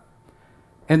up.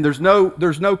 And there's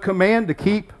no command to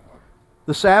keep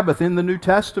the Sabbath in the New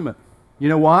Testament. You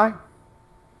know why?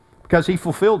 Because He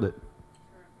fulfilled it.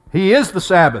 He is the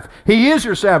Sabbath. He is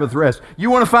your Sabbath rest. You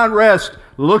want to find rest?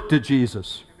 Look to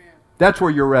Jesus. That's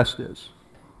where your rest is.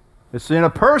 It's in a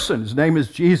person. His name is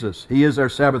Jesus. He is our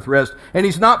Sabbath rest. And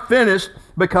He's not finished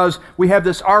because we have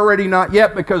this already not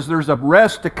yet, because there's a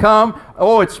rest to come.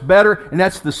 Oh, it's better. And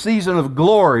that's the season of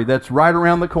glory that's right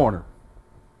around the corner.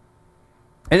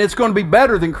 And it's going to be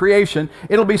better than creation.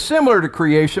 It'll be similar to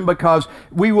creation because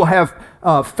we will have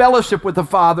fellowship with the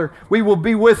Father. We will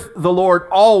be with the Lord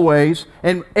always,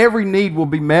 and every need will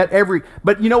be met.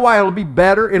 But you know why it'll be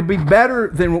better? It'll be better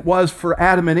than it was for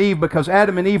Adam and Eve, because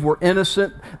Adam and Eve were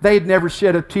innocent. They'd never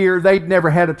shed a tear. They'd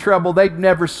never had a trouble. They'd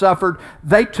never suffered.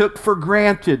 They took for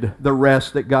granted the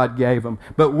rest that God gave them.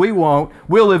 But we won't.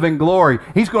 We'll live in glory.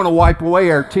 He's going to wipe away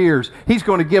our tears. He's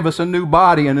going to give us a new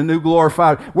body and a new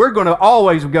glorified. We're going to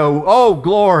always go, oh,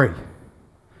 glory.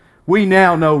 We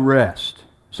now know rest.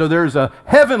 So there's a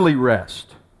heavenly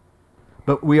rest.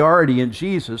 But we already in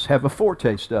Jesus have a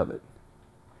foretaste of it.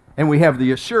 And we have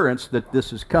the assurance that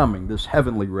this is coming, this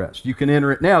heavenly rest. You can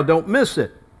enter it now. Don't miss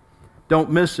it.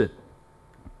 Don't miss it.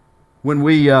 When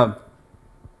we're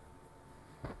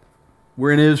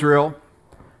in Israel,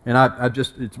 and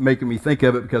it's making me think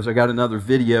of it because I got another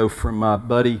video from my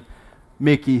buddy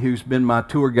Mickey, who's been my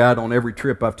tour guide on every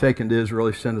trip I've taken to Israel.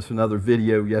 He sent us another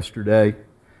video yesterday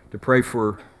to pray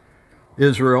for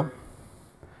Israel.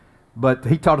 But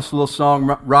he taught us a little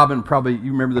song. Robin, probably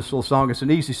you remember this little song. It's an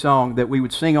easy song that we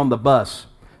would sing on the bus,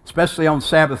 especially on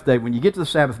Sabbath day. When you get to the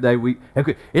Sabbath day,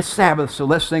 it's Sabbath, so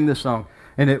let's sing this song.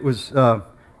 And it was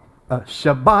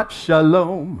Shabbat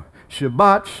Shalom,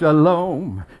 Shabbat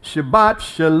Shalom, Shabbat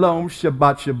Shalom,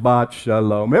 Shabbat Shabbat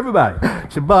Shalom. Everybody,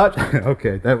 Shabbat.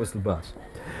 Okay, that was the bus.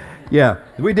 Yeah,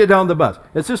 we did it on the bus.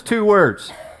 It's just 2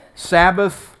 words.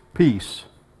 Sabbath, peace.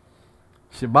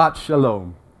 Shabbat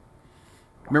Shalom.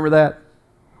 Remember that?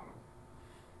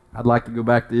 I'd like to go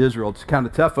back to Israel. It's kind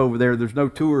of tough over there. There's no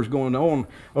tours going on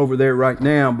over there right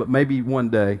now, but maybe one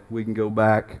day we can go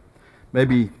back.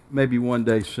 Maybe one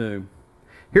day soon.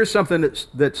 Here's something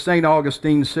that St.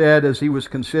 Augustine said as he was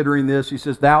considering this. He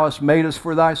says, "Thou hast made us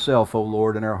for thyself, O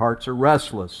Lord, and our hearts are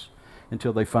restless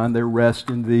until they find their rest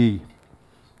in thee."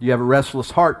 You have a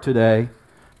restless heart today.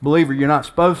 Believer, you're not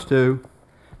supposed to,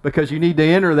 because you need to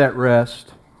enter that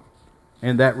rest.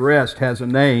 And that rest has a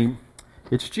name.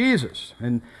 It's Jesus.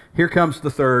 And here comes the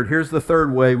third. Here's the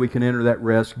third way we can enter that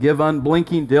rest. Give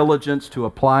unblinking diligence to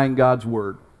applying God's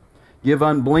Word. Give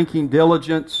unblinking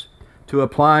diligence to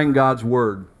applying God's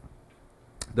Word.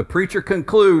 The preacher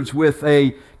concludes with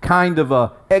a kind of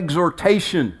a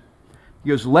exhortation.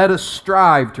 He goes, let us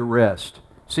strive to rest.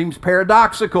 Seems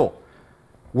paradoxical.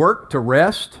 Work to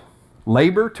rest,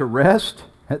 labor to rest.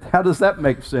 How does that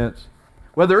make sense?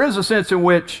 Well, there is a sense in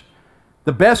which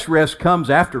the best rest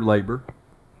comes after labor.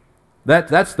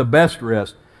 That's the best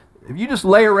rest. If you just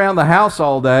lay around the house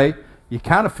all day, you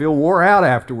kind of feel wore out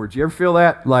afterwards. You ever feel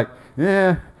that? Like,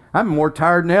 I'm more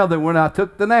tired now than when I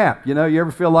took the nap. You know, you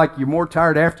ever feel like you're more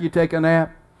tired after you take a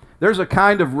nap? There's a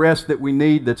kind of rest that we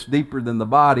need that's deeper than the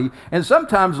body. And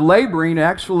sometimes laboring,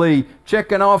 actually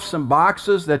checking off some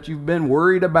boxes that you've been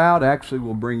worried about, actually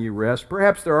will bring you rest.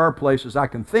 Perhaps there are places I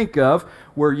can think of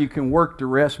where you can work to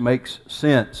rest makes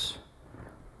sense.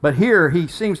 But here he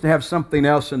seems to have something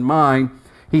else in mind.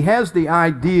 He has the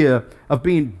idea of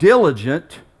being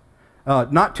diligent,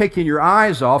 not taking your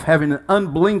eyes off, having an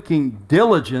unblinking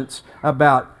diligence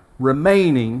about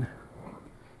remaining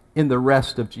in the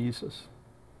rest of Jesus.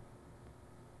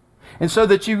 And so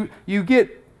that you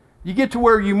get to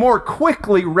where you more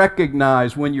quickly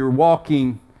recognize when you're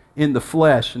walking in the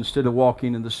flesh instead of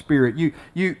walking in the Spirit.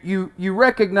 You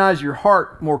recognize your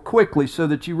heart more quickly so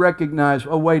that you recognize,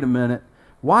 oh, wait a minute,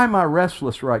 why am I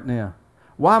restless right now?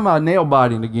 Why am I nail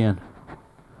biting again?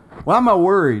 Why am I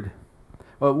worried?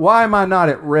 Why am I not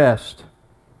at rest?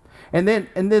 And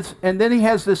then he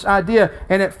has this idea,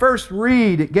 and at first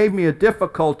read, it gave me a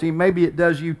difficulty. Maybe it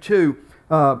does you too.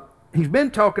 He's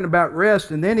been talking about rest,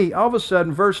 and then he all of a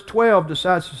sudden, verse 12,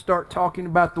 decides to start talking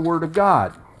about the Word of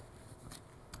God.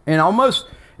 And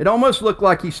it almost looked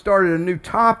like he started a new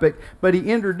topic, but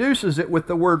he introduces it with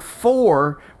the word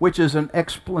 "for," which is an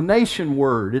explanation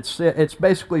word. It's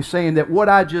basically saying that what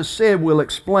I just said will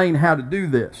explain how to do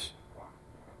this.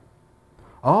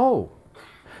 Oh,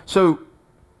 so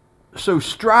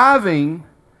striving,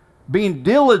 being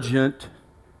diligent,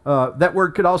 that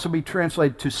word could also be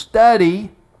translated to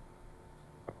study.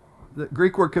 The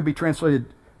Greek word could be translated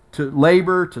to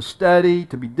labor, to study,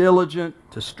 to be diligent,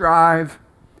 to strive,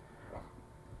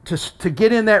 to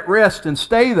get in that rest and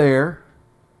stay there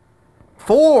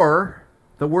for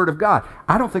the Word of God.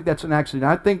 I don't think that's an accident.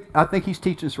 I think he's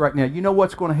teaching us right now. You know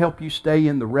what's going to help you stay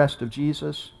in the rest of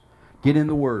Jesus? Get in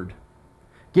the Word.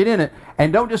 Get in it.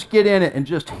 And don't just get in it and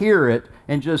just hear it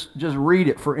and just read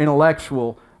it for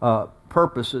intellectual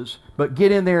purposes, but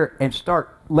get in there and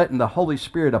start letting the Holy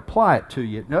Spirit apply it to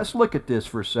you. Now let's look at this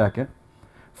for a second.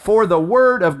 For the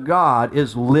Word of God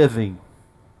is living.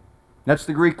 That's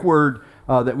the Greek word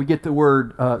that we get the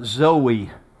word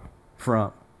Zoe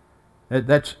from.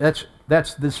 That's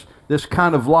this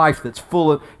kind of life that's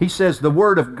full of. He says the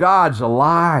Word of God's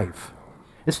alive.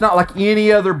 It's not like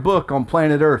any other book on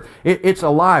planet Earth. It's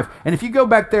alive. And if you go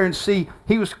back there and see,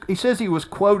 he says he was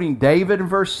quoting David in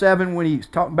verse 7 when he's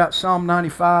talking about Psalm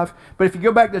 95. But if you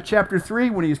go back to chapter 3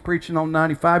 when he was preaching on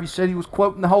 95, he said he was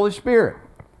quoting the Holy Spirit.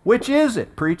 Which is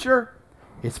it, preacher?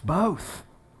 It's both.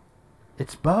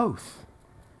 It's both.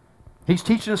 He's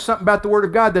teaching us something about the Word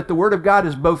of God, that the Word of God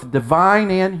is both divine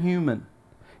and human.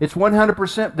 It's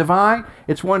 100% divine,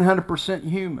 it's 100%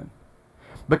 human.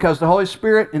 Because the Holy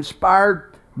Spirit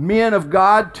inspired men of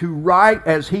God to write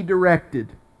as He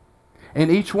directed. And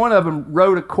each one of them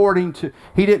wrote according to,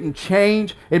 he didn't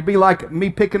change. It'd be like me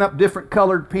picking up different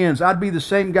colored pens. I'd be the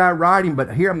same guy writing,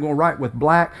 but here I'm going to write with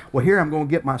black. Well, here I'm going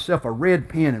to get myself a red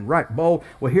pen and write bold.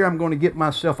 Well, here I'm going to get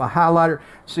myself a highlighter.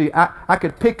 See, I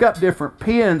could pick up different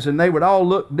pens and they would all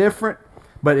look different,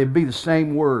 but it'd be the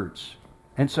same words.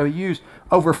 And so he used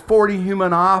over 40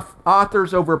 human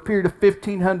authors over a period of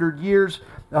 1,500 years,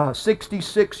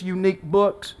 66 unique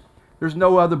books. There's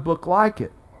no other book like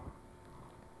it.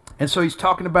 And so he's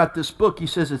talking about this book. He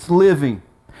says it's living.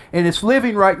 And it's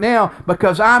living right now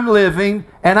because I'm living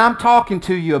and I'm talking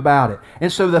to you about it.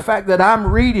 And so the fact that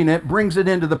I'm reading it brings it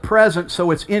into the present, so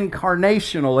it's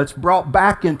incarnational. It's brought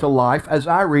back into life as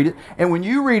I read it. And when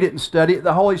you read it and study it,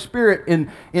 the Holy Spirit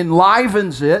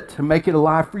enlivens it to make it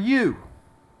alive for you.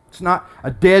 It's not a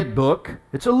dead book.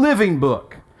 It's a living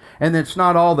book. And it's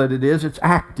not all that it is. It's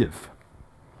active.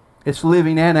 It's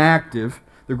living and active.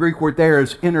 The Greek word there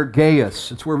is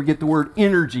energeus. It's where we get the word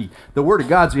energy. The Word of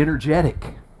God's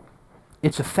energetic.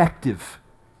 It's effective.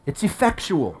 It's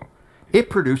effectual. It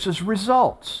produces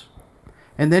results.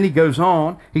 And then he goes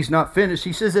on. He's not finished.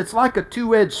 He says it's like a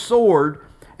two-edged sword,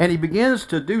 and he begins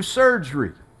to do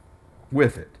surgery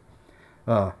with it.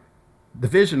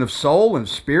 Division of soul and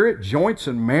spirit, joints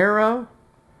and marrow.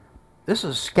 This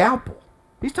is a scalpel.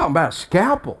 He's talking about a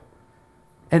scalpel.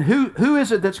 And who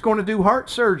is it that's going to do heart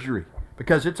surgery?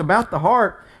 Because it's about the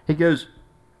heart. He goes,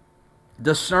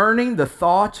 discerning the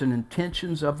thoughts and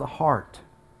intentions of the heart.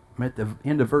 I'm at the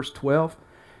end of verse 12.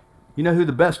 You know who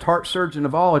the best heart surgeon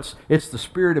of all? It's the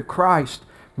Spirit of Christ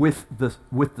with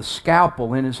the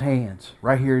scalpel in his hands.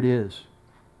 Right here it is.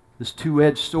 This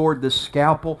two-edged sword, this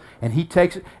scalpel. And he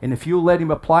takes it, and if you'll let him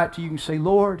apply it to you, you can say,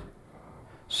 Lord,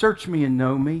 search me and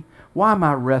know me. Why am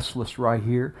I restless right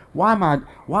here? Why am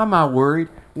I worried?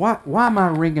 Why am I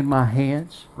wringing my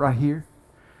hands right here?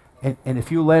 And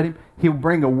if you let him, he'll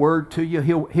bring a word to you.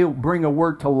 He'll bring a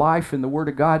word to life in the Word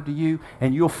of God to you,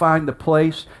 and you'll find the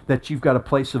place that you've got a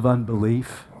place of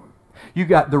unbelief.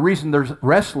 The reason there's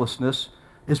restlessness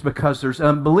is because there's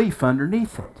unbelief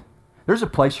underneath it. There's a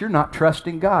place you're not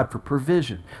trusting God for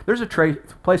provision. There's a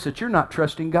place that you're not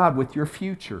trusting God with your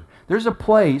future. There's a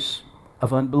place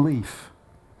of unbelief.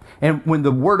 And when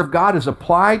the Word of God is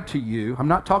applied to you, I'm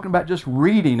not talking about just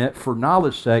reading it for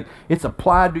knowledge's sake. It's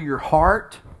applied to your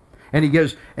heart. And he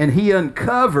goes, and he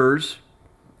uncovers,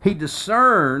 he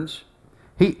discerns,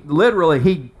 he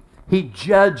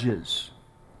judges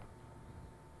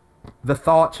the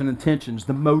thoughts and intentions,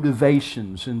 the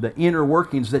motivations and the inner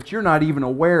workings that you're not even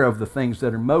aware of, the things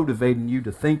that are motivating you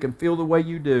to think and feel the way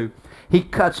you do. He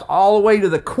cuts all the way to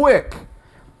the quick.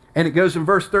 And it goes in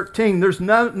verse 13, there's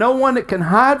no one that can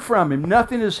hide from him.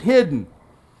 Nothing is hidden.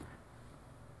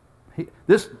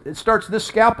 This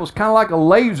scalpel is kind of like a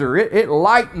laser. It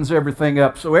lightens everything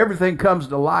up so everything comes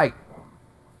to light.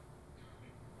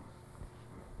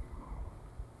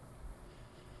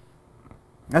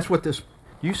 That's what this,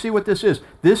 you see what this is?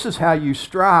 This is how you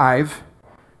strive,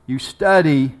 you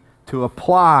study to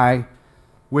apply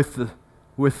with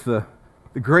the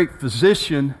great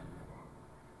physician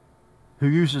who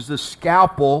uses this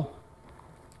scalpel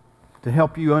to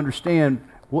help you understand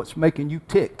what's making you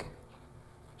tick,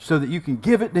 so that you can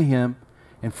give it to him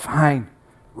and find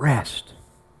rest.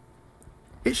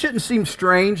 It shouldn't seem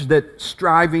strange that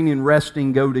striving and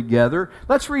resting go together.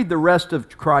 Let's read the rest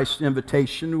of Christ's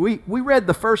invitation. We read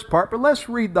the first part, but let's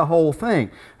read the whole thing.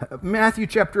 Matthew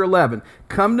chapter 11.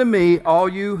 Come to me, all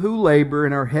you who labor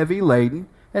and are heavy laden,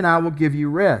 and I will give you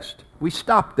rest. We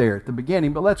stopped there at the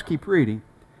beginning, but let's keep reading.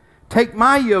 Take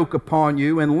my yoke upon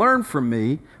you and learn from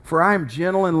me, for I am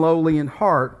gentle and lowly in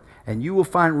heart, and you will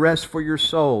find rest for your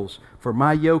souls. For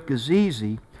my yoke is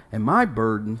easy, and my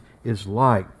burden is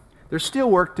light. There's still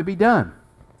work to be done.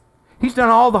 He's done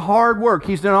all the hard work.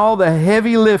 He's done all the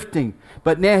heavy lifting.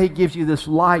 But now he gives you this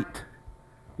light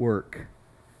work.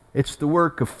 It's the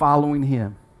work of following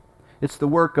him. It's the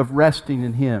work of resting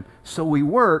in him. So we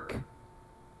work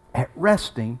at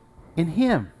resting in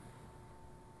him.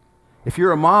 If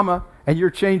you're a mama and you're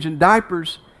changing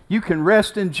diapers, you can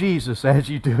rest in Jesus as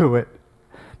you do it.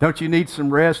 Don't you need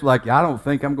some rest? Like, I don't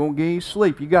think I'm going to get any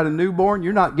sleep. You got a newborn,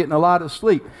 you're not getting a lot of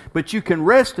sleep. But you can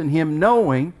rest in him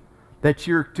knowing that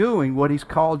you're doing what he's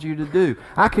called you to do.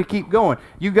 I could keep going.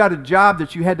 You got a job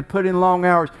that you had to put in long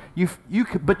hours,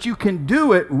 but you can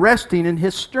do it resting in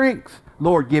his strength.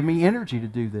 Lord, give me energy to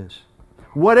do this.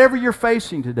 Whatever you're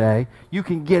facing today, you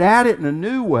can get at it in a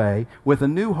new way with a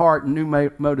new heart and new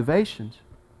motivations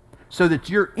so that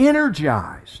you're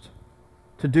energized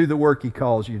to do the work he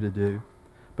calls you to do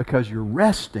because you're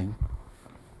resting,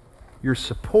 you're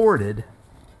supported,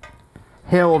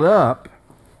 held up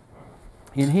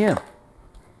in him.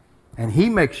 And He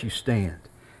makes you stand.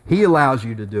 He allows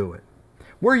you to do it.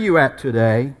 Where are you at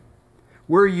today?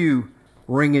 Where are you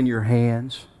wringing your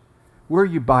hands? Where are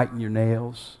you biting your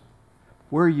nails?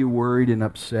 Where are you worried and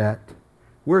upset?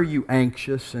 Where are you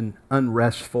anxious and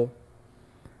unrestful?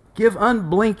 Give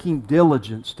unblinking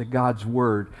diligence to God's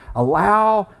Word.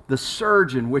 Allow the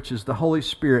surgeon, which is the Holy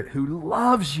Spirit, who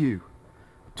loves you,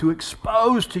 to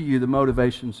expose to you the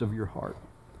motivations of your heart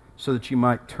so that you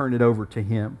might turn it over to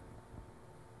Him.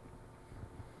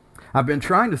 I've been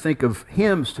trying to think of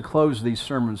hymns to close these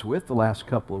sermons with the last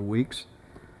couple of weeks.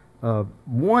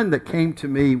 One that came to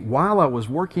me while I was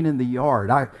working in the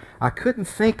yard. I couldn't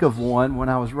think of one when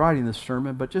I was writing this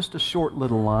sermon, but just a short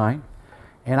little line.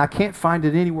 And I can't find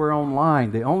it anywhere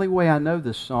online. The only way I know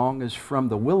this song is from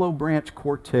the Willow Branch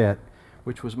Quartet,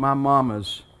 which was my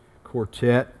mama's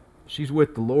quartet. She's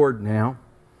with the Lord now.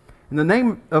 And the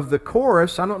name of the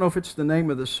chorus, I don't know if it's the name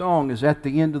of the song, is At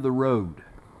the End of the Road,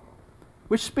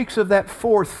 which speaks of that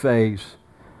fourth phase,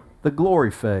 the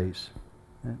glory phase.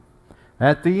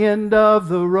 At the end of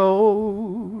the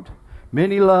road,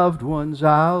 many loved ones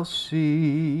I'll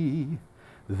see.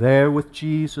 There with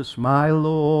Jesus my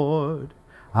Lord,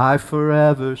 I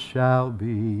forever shall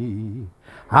be.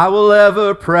 I will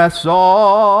ever press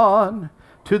on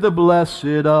to the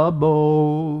blessed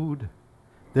abode.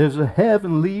 There's a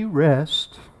heavenly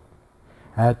rest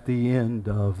at the end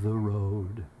of the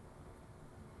road.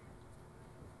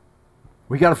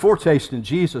 We got a foretaste in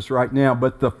Jesus right now,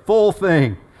 but the full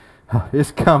thing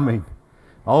is coming.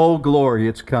 Oh, glory,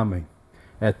 it's coming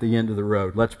at the end of the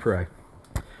road. Let's pray.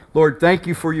 Lord, thank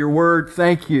you for your word.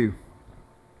 Thank you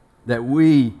that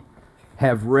we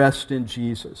have rest in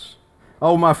Jesus.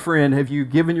 Oh, my friend, have you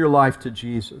given your life to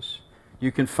Jesus?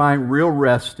 You can find real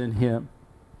rest in Him.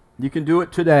 You can do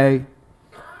it today.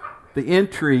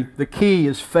 The key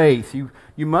is faith.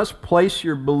 You must place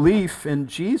your belief in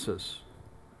Jesus.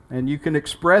 And you can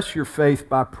express your faith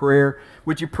by prayer.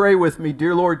 Would you pray with me,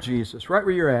 dear Lord Jesus, right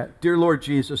where you're at? Dear Lord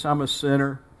Jesus, I'm a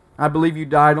sinner. I believe you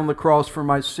died on the cross for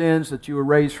my sins, that you were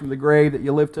raised from the grave, that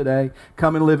you live today.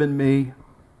 Come and live in me.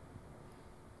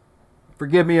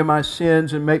 Forgive me of my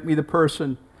sins and make me the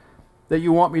person that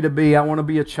you want me to be. I want to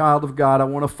be a child of God. I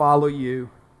want to follow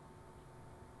you.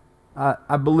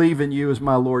 I believe in you as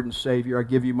my Lord and Savior. I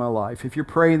give you my life. If you're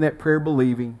praying that prayer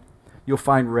believing, you'll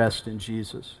find rest in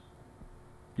Jesus.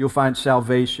 You'll find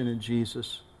salvation in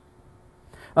Jesus.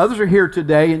 Others are here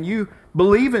today and you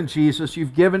believe in Jesus.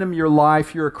 You've given Him your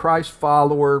life. You're a Christ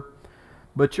follower,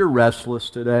 but you're restless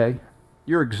today.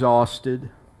 You're exhausted.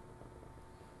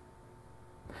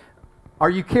 Are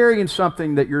you carrying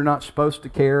something that you're not supposed to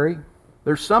carry?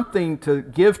 There's something to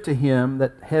give to Him,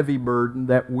 that heavy burden,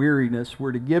 that weariness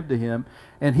we're to give to Him,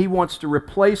 and He wants to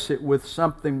replace it with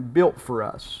something built for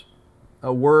us,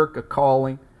 a work, a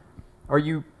calling. Are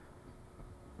you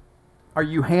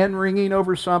hand-wringing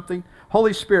over something?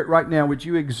 Holy Spirit, right now, would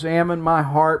you examine my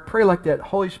heart? Pray like that.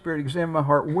 Holy Spirit, examine my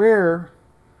heart. Where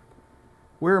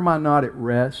am I not at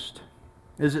rest?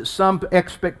 Is it some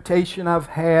expectation I've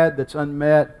had that's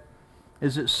unmet?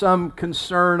 Is it some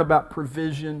concern about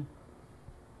provision?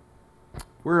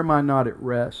 Where am I not at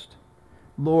rest?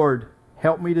 Lord,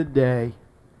 help me today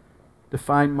to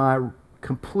find my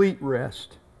complete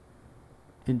rest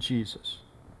in Jesus.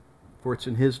 For it's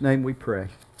in His name we pray.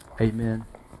 Amen.